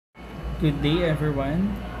Good day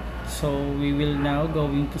everyone. So we will now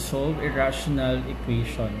going to solve a rational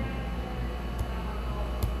equation.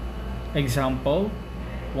 Example,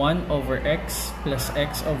 1 over x plus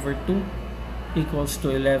x over 2 equals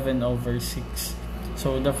to 11 over 6.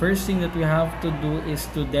 So the first thing that we have to do is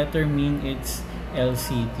to determine its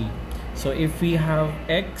LCD. So if we have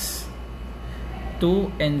x,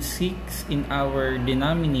 2, and 6 in our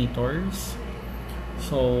denominators,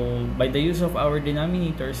 so by the use of our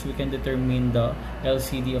denominators, we can determine the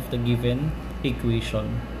LCD of the given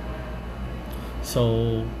equation.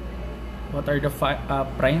 So what are the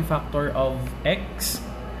prime factor of x?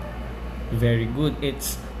 Very good.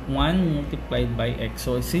 It's 1 multiplied by x.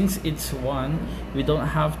 So since it's 1, we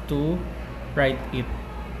don't have to write it.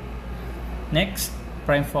 Next,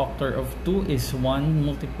 prime factor of 2 is 1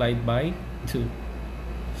 multiplied by 2.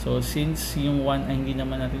 So, since yung 1 ay hindi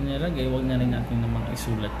naman natin nilagay, wag na rin natin namang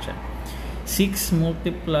isulat siya. 6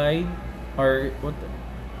 multiplied, or what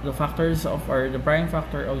the factors of, or the prime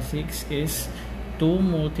factor of 6 is 2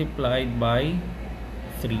 multiplied by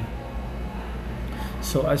 3.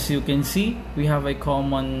 So, as you can see, we have a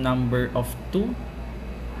common number of 2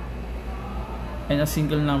 and a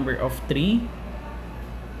single number of 3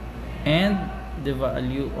 and the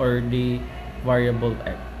value or the variable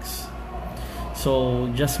x. So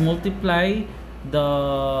just multiply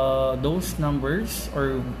those numbers,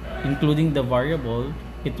 or including the variable,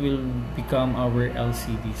 it will become our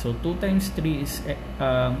LCD. So 2 times 3 is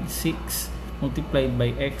 6 multiplied by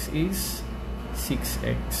x is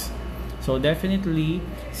 6x. So definitely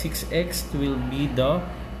 6x will be the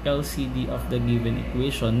LCD of the given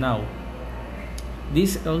equation. Now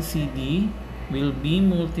this LCD will be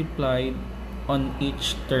multiplied on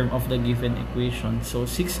each term of the given equation. So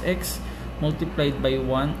 6x multiplied by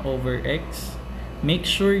 1 over x. Make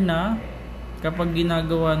sure na kapag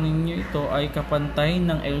ginagawa ninyo ito ay kapantay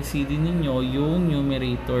ng LCD ninyo yung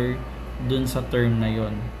numerator dun sa term na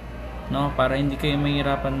yon, no? Para hindi kayo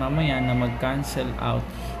mahirapan mamaya na mag-cancel out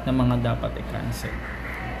ng mga dapat i-cancel.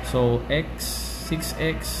 So x,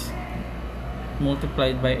 6x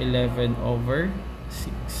multiplied by 11 over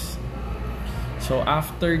 6. So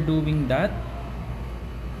after doing that,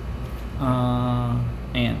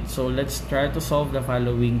 and so let's try to solve the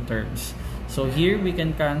following terms. So here we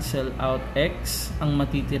can cancel out x. Ang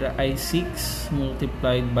matitira ay 6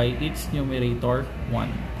 multiplied by its numerator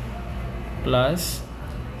 1 plus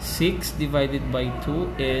 6 divided by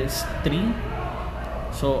 2 is 3.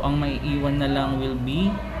 So ang maiiwan na lang will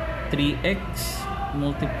be 3x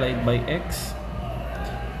multiplied by x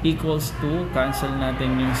equals to, cancel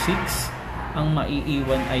natin yung 6. Ang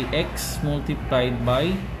maiiwan ay x multiplied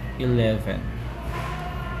by 11.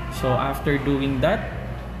 So after doing that,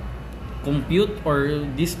 compute or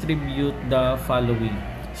distribute the following.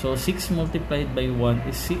 So 6 multiplied by 1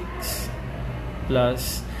 is 6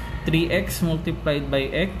 plus 3x multiplied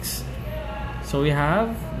by x. So we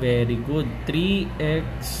have, very good,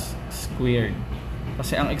 3x squared.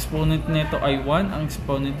 Kasi ang exponent nito ay 1, ang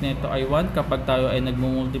exponent nito ay 1. Kapag tayo ay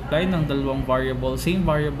nagmumultiply ng dalawang variable, same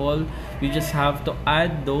variable, we just have to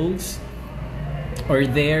add those or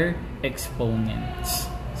their exponents.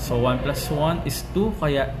 So 1 plus 1 is 2,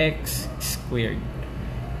 kaya x squared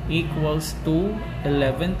equals to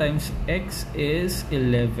 11 times x is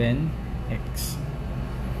 11x.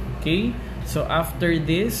 Okay, so after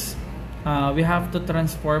this, we have to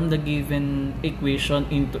transform the given equation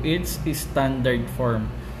into its standard form.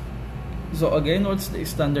 So again, what's the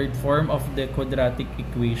standard form of the quadratic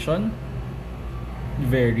equation?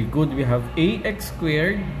 Very good. We have ax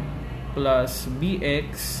squared plus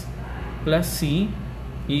bx plus c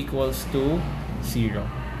equals to 0,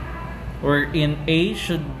 wherein a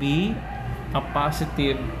should be a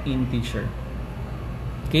positive integer.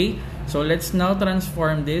 Okay, so let's now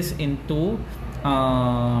transform this into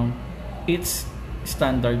its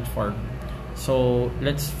standard form. So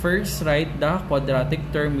let's first write the quadratic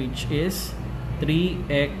term, which is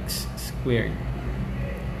 3x squared.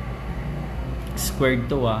 Squared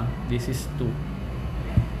to this is 2.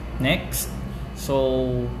 Next,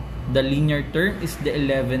 so the linear term is the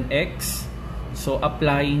 11x. So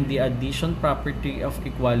applying the addition property of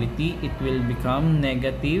equality, it will become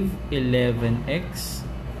negative 11x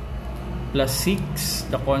plus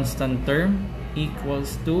 6, the constant term,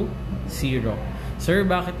 equals to 0. Sir,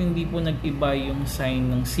 bakit hindi po nag-iba yung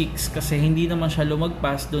sign ng 6? Kasi hindi naman siya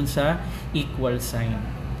lumagpas dun sa equal sign.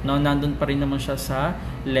 No, nandun pa rin naman siya sa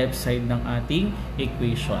left side ng ating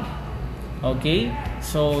equation. Okay?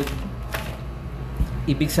 So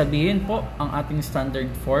ibig sabihin po, ang ating standard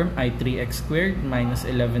form ay 3x squared minus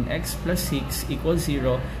 11x plus 6 equals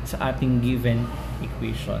 0 sa ating given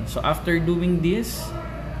equation. So after doing this,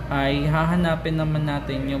 ay hahanapin naman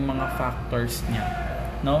natin yung mga factors niya,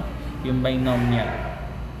 no? Yung binomial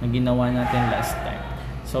na ginawa natin last time.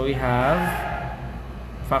 So we have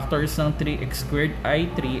factors ng 3x squared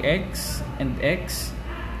ay 3x and x,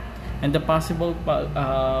 and the possible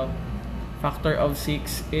factor of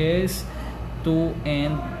 6 is 2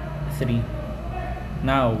 and 3.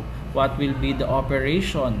 Now, what will be the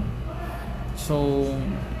operation? So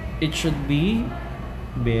it should be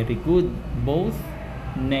very good, both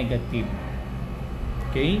negative.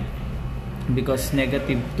 Okay, because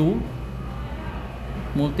negative 2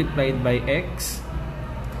 multiplied by x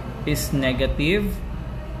is negative.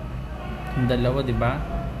 Yung dalawa, di ba?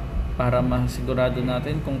 Para masigurado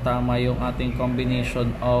natin kung tama yung ating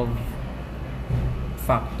combination of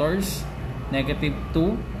factors. Negative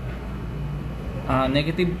 2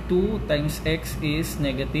 negative 2 times x is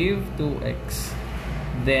negative 2x.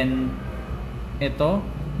 Then ito,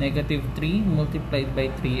 negative 3 multiplied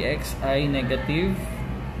by 3x ay negative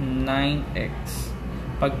 9x.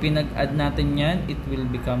 Pag pinag-add natin yan, it will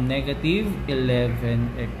become negative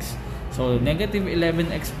 11x. So, negative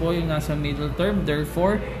 11x po yung nasa middle term.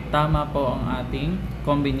 Therefore, tama po ang ating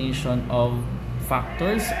combination of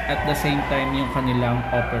factors at the same time yung kanilang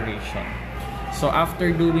operation. So,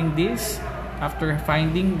 after doing this, after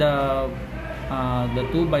finding the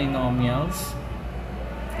two binomials,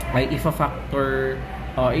 ay ifa-factor,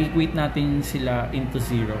 equate natin sila into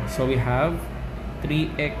 0. So, we have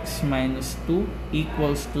 3x minus 2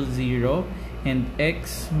 equals to 0 and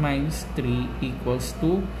x minus 3 equals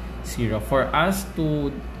to 0. For us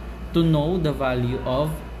to know the value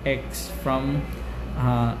of x from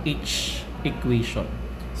each equation.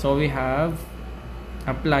 So, we have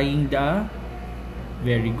applying the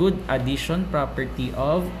very good addition property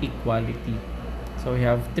of equality. So, we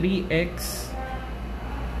have 3x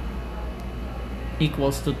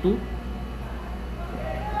equals to 2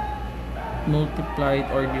 multiplied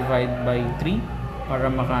or divide by 3. Para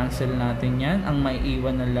makancel natin yan, ang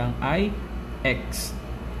maiiwan na lang ay x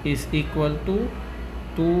is equal to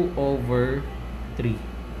 2 over 3.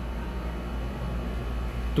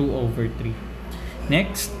 2 over 3.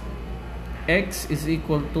 Next, x is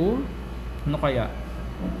equal to, ano kaya?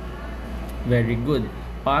 Very good.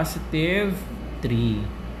 Positive 3.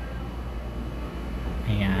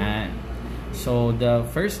 Ayan. So, the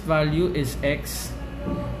first value is x.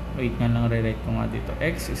 Wait nga lang, re-write ko nga dito.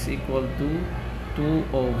 X is equal to 2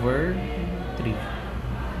 over 3.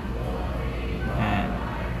 Ayan.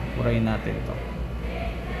 Purahin natin ito.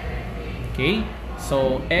 Okay.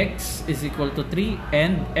 So, x is equal to 3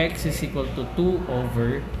 and x is equal to 2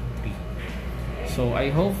 over 3. So,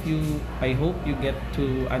 I hope you get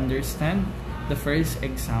to understand the first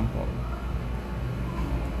example.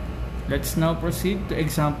 Let's now proceed to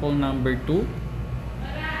example number 2.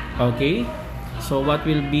 Okay. So, what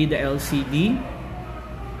will be the LCD?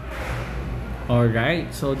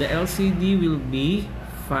 Alright. So, the LCD will be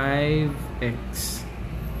 5x.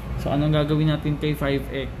 So, anong gagawin natin kay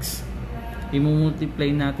 5x?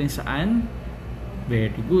 I-multiply natin saan?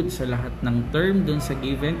 Very good. Sa lahat ng term dun sa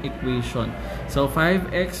given equation. So,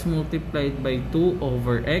 5x multiplied by 2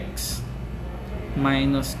 over x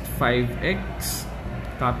minus 5x.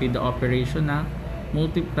 Copy the operation na.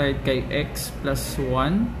 Multiplied kay x plus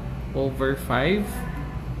 1 over 5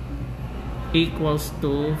 equals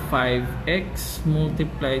to 5x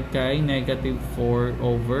multiplied kay negative 4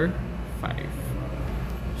 over 5.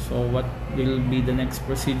 So, what will be the next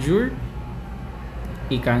procedure?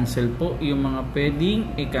 I-cancel po yung mga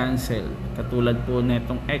pwedeng i-cancel. Katulad po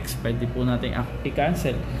netong x, pwede po natin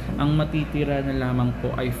i-cancel. Ang matitira na lamang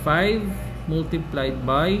po ay 5 multiplied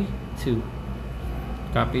by 2.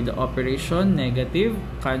 Copy the operation, negative.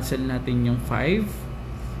 Cancel natin yung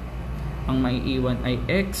 5. Ang maiiwan ay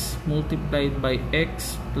x multiplied by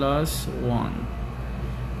x plus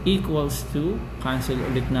 1 equals to, cancel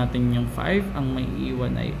ulit natin yung 5. Ang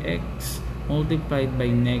maiiwan ay x multiplied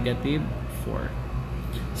by negative 4.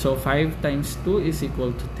 So, 5 times 2 is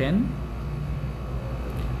equal to 10.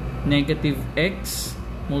 Negative x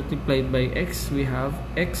multiplied by x, we have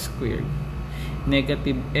x squared.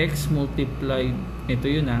 Negative x multiplied, ito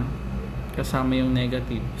yun kasama yung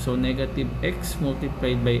negative. So, negative x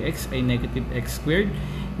multiplied by x ay negative x squared.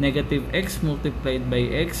 Negative x multiplied by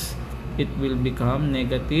x, it will become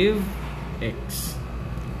negative x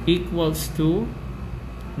equals to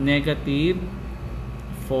negative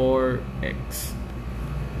 4x.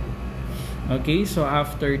 Okay, so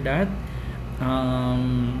after that,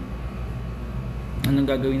 anong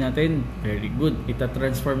gagawin natin? Very good.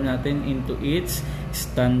 Ita-transform natin into its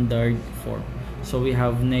standard form. So, we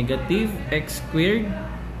have negative x squared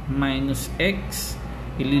minus x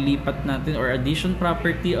ililipat natin, or addition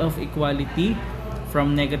property of equality,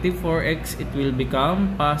 from negative 4x, it will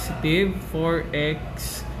become positive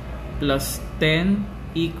 4x plus 10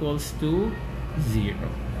 equals to 0.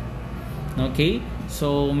 Okay?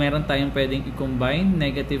 So, meron tayong pwedeng i-combine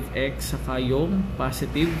negative x saka yung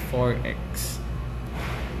positive 4x.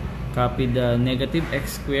 Copy the negative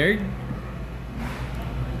x squared,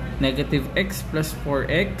 negative x plus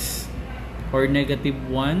 4x, or negative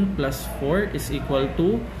 1 plus 4 is equal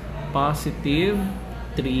to positive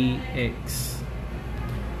 3x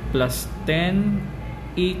plus 10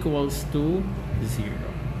 equals to 0.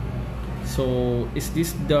 So, is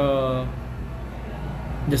this the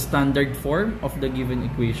standard form of the given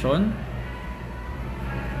equation?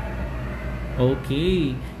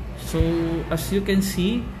 Okay. So, as you can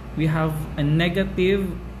see, we have a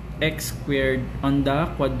negative x squared on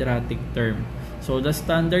the quadratic term. So, the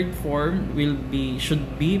standard form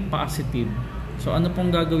should be positive. So, ano pong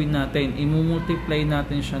gagawin natin? I-multiply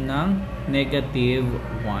natin siya ng negative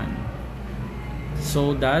 1.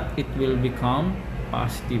 So that it will become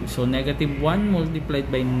positive. So, negative 1 multiplied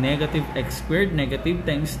by negative x squared, negative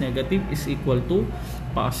times negative is equal to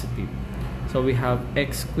positive. So, we have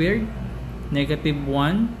x squared, negative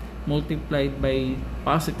 1 multiplied by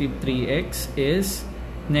positive 3x is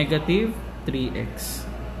negative 3x.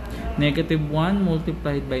 Negative 1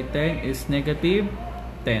 multiplied by 10 is negative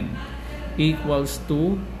 10 equals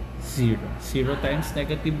to 0. 0 times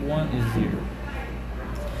negative 1 is 0.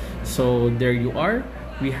 So, there you are.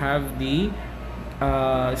 We have the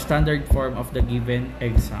standard form of the given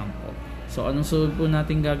example. So, anong sunod po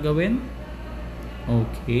natin gagawin?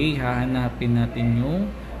 Okay, hahanapin natin yung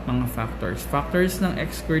mga factors. Factors ng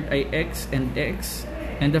x squared ay x, and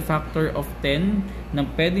the factor of 10 na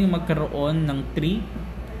pwedeng magkaroon ng 3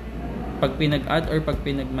 pag pinag-add or pag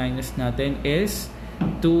pinag-minus natin is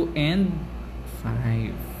 2 and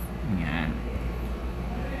 5. Yan.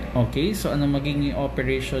 Okay, so ano magiging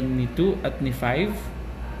operation ni 2 at ni 5?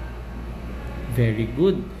 Very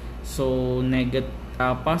good. So,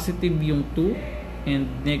 positive yung 2 and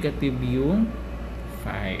negative yung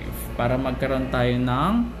 5. Para magkaroon tayo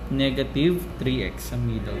ng negative 3x sa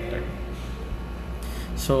middle term.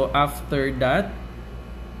 So, after that,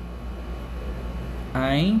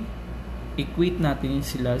 ay equate natin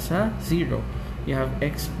sila sa 0. You have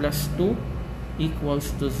x plus 2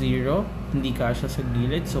 equals to 0. Hindi kasya sa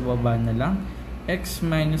gilid, so baba na lang. X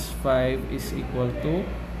minus 5 is equal to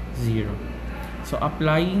 0. So,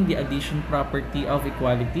 applying the addition property of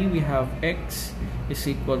equality, we have x is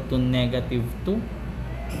equal to negative 2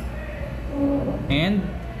 and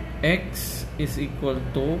x is equal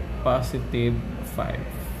to positive 5.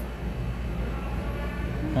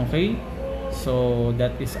 Okay? So,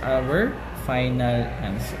 that is our final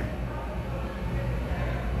answer.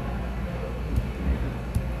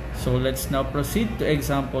 So, let's now proceed to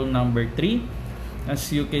example number 3. As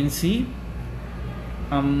you can see,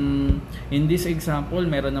 in this example,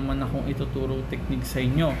 meron naman akong ituturo technique sa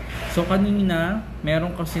inyo. So, kanina,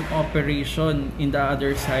 meron kasing operation in the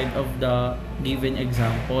other side of the given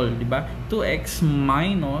example. Diba? 2x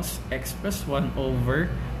minus x plus 1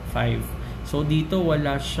 over 5. So, dito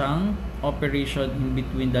wala siyang operation in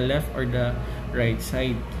between the left or the right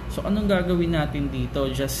side. So, anong gagawin natin dito?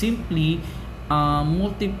 Just simply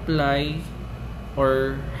multiply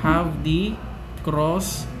or have the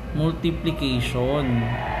cross multiplication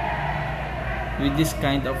with this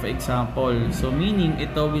kind of example. So, meaning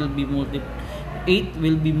ito will be 8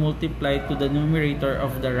 will be multiplied to the numerator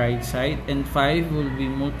of the right side and 5 will be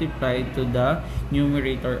multiplied to the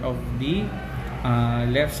numerator of the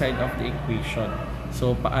left side of the equation.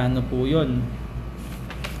 So, paano po yun?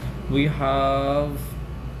 We have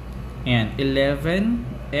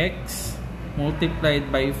 11x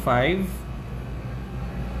multiplied by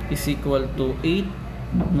 5 is equal to 8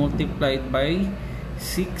 multiplied by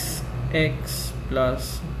 6x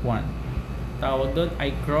plus 1. Tawag doon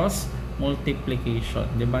ay cross multiplication.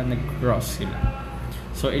 Diba? Nag-cross sila.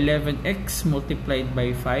 So, 11x multiplied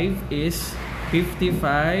by 5 is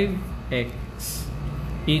 55x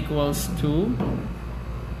equals to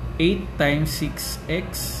 8 times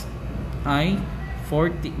 6x ay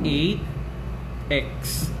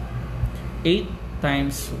 48x. 8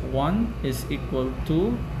 times 1 is equal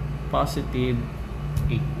to positive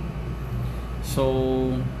 8. So,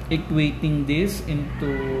 equating this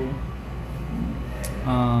into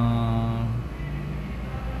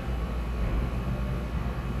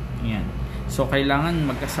yan. So, kailangan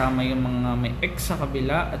magkasama yung mga may x sa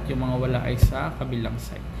kabila at yung mga wala ay sa kabilang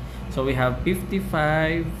side. So, we have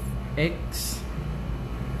 55x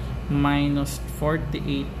minus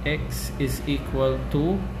 48x is equal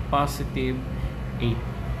to positive 8.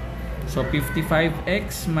 So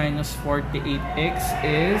 55x minus 48x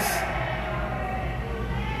is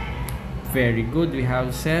very good. We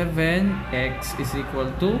have 7x is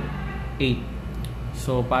equal to 8.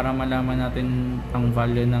 So para malaman natin ang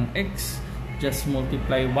value ng x, just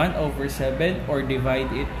multiply 1 over 7 or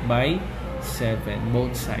divide it by 7,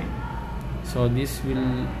 both sides. So this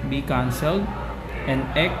will be cancelled and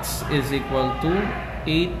x is equal to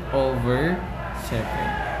 8 over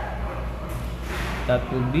 7. That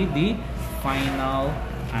will be the final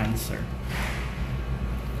answer.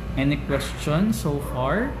 Any questions so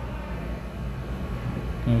far?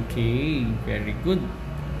 Okay, very good.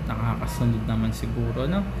 Nakakasunod naman siguro,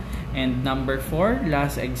 no? And number 4,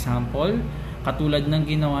 last example. Katulad ng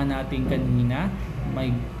ginawa natin kanina,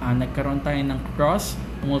 nagkaroon tayo ng cross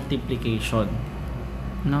multiplication.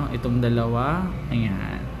 No, itong dalawa,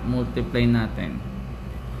 ayan, multiply natin.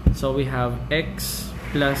 So we have x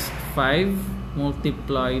plus 5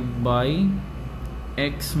 multiplied by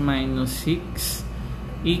x minus 6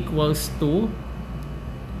 equals to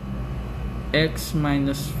x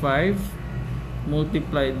minus 5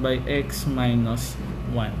 multiplied by x minus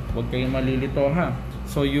 1. Huwag kayong malilito, ha.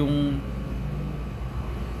 So yung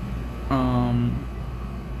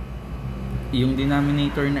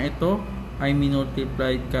denominator na ito ay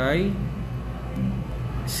minultiplied kay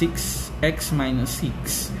 6x minus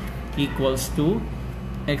 6 equals to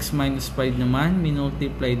x minus 5 naman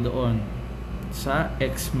minultiply doon sa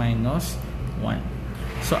x minus 1.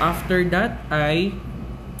 So after that ay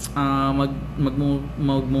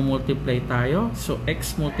magmumultiply tayo. So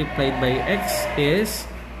x multiplied by x is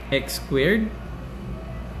x squared.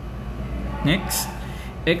 Next,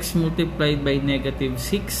 x multiplied by negative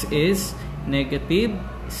 6 is negative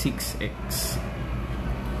 6x.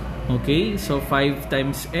 Okay, so 5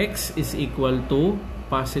 times x is equal to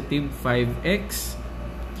positive 5x.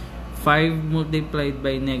 5 multiplied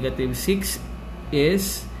by negative 6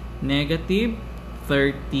 is negative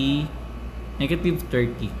 30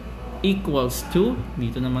 equals to,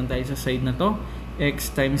 dito naman tayo sa side na to, x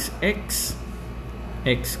times x,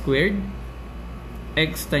 x squared.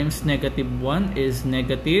 X times negative 1 is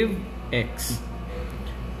negative x.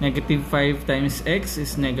 Negative 5 times x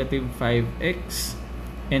is negative 5x.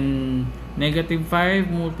 And negative 5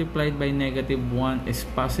 multiplied by negative 1 is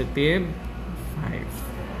positive 5.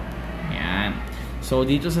 Ayan. So,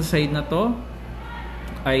 dito sa side na to,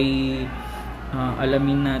 ay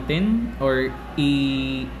alamin natin or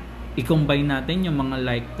i-combine natin yung mga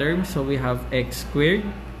like terms. So, we have x squared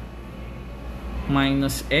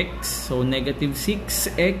minus x. So, negative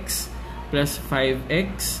 6x plus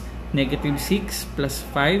 5x. Negative 6 plus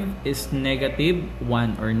 5 is negative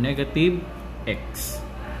 1 or negative x.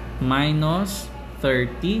 Minus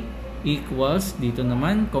 30 equals, dito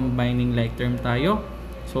naman, combining like term tayo.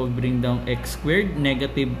 So, bring down x squared.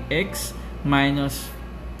 Negative x minus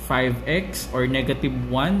 5x or negative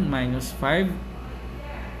 1 minus 5.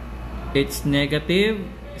 It's negative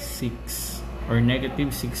 6 or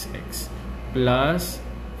negative 6x plus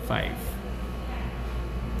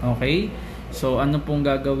 5. Okay? So, ano pong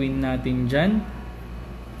gagawin natin dyan?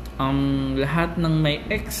 Ang lahat ng may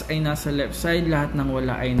x ay nasa left side, lahat ng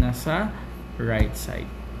wala ay nasa right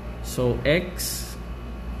side. So, x,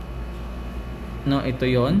 no, ito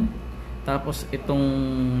yon. Tapos, itong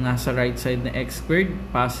nasa right side na x squared,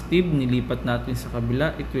 positive, nilipat natin sa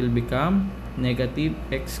kabila, it will become negative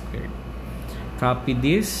x squared. Copy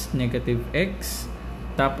this, negative x.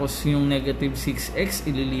 Tapos yung negative 6x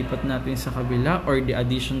ililipat natin sa kabila or the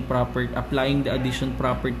addition property, applying the addition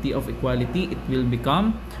property of equality, it will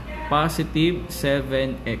become positive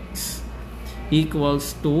 7x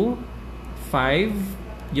equals to 5.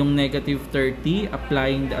 Yung negative 30,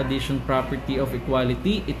 applying the addition property of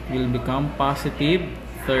equality, it will become positive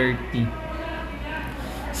 30.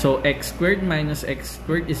 So x squared minus x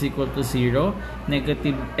squared is equal to 0.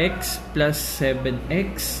 Negative x plus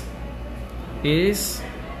 7x is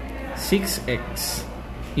 6x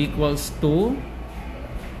equals to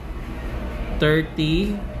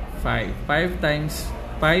 35. 5 times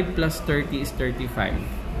 5 plus 30 is 35.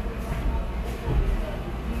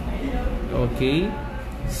 Okay,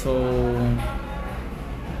 so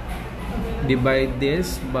divide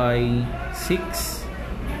this by 6.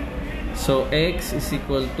 So x is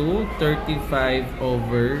equal to 35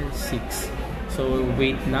 over 6. So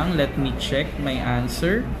wait lang, let me check my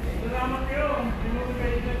answer.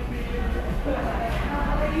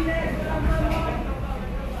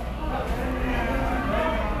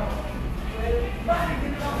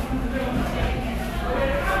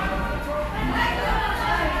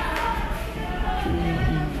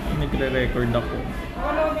 Nagre-record ako.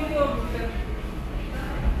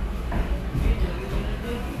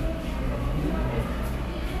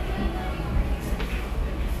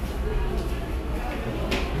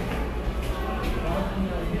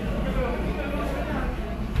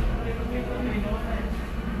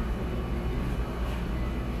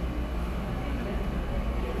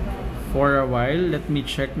 for a while. Let me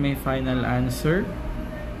check my final answer.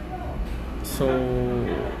 So,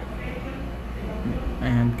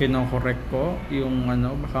 ayan, kino-correct ko yung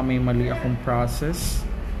ano, baka may mali akong process.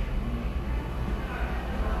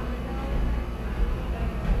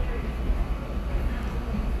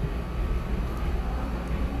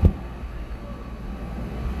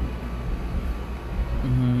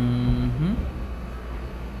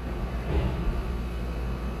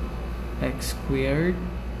 X squared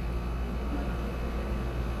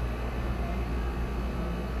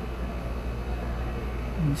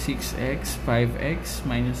and 6x, 5x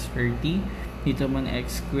minus 30. Dito man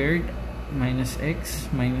x squared minus x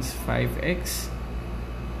minus 5x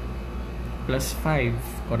plus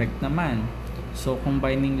 5. Correct naman. So,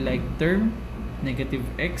 combining like term, negative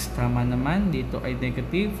x, tama naman. Dito ay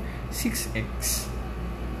negative 6x.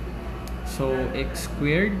 So, x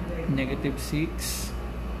squared, negative 6.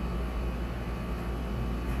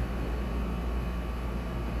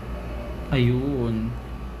 Ayun.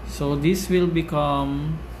 So, this will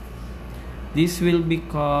become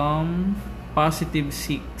positive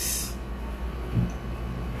 6.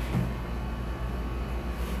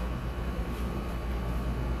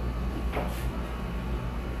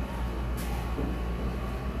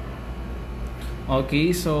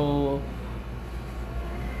 Okay, so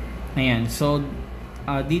ayan. So,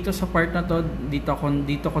 dito sa part na to, dito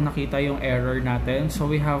ko nakita yung error natin. So,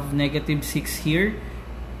 we have negative 6 here.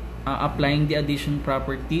 Applying the addition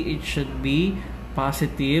property, it should be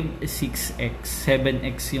positive 6x.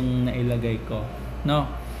 7x yung nailagay ko. No?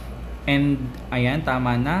 And, ayan,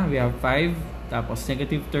 tama na. We have 5. Tapos,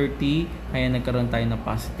 negative 30. Ayan, nagkaroon tayo ng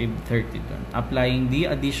positive 30 doon. Applying the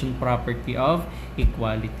addition property of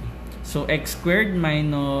equality. So, x squared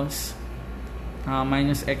minus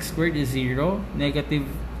x squared is 0. Negative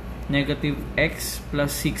x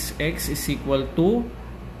plus 6x is equal to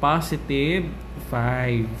positive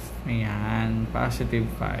 5. Ayan, positive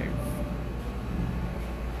 5.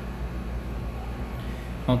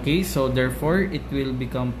 Okay, so therefore, it will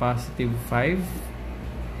become positive 5.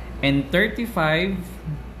 And 35,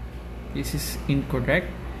 this is incorrect.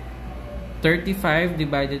 35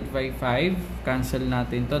 divided by 5, cancel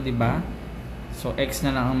natin to, di ba? So, x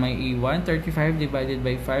na lang ang may iwan. 35 divided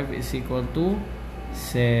by 5 is equal to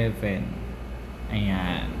 7.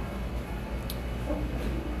 Ayan.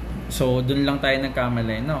 So, dun lang tayo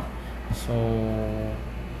nagkamali, no? So,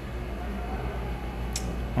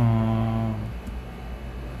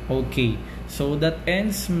 okay. So, that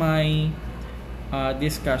ends my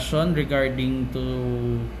discussion regarding to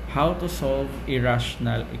how to solve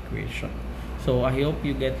irrational equation. So, I hope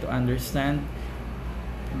you get to understand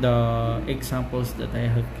the examples that I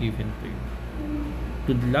have given to you.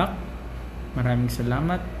 Good luck. Maraming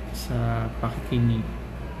salamat sa pakikinig.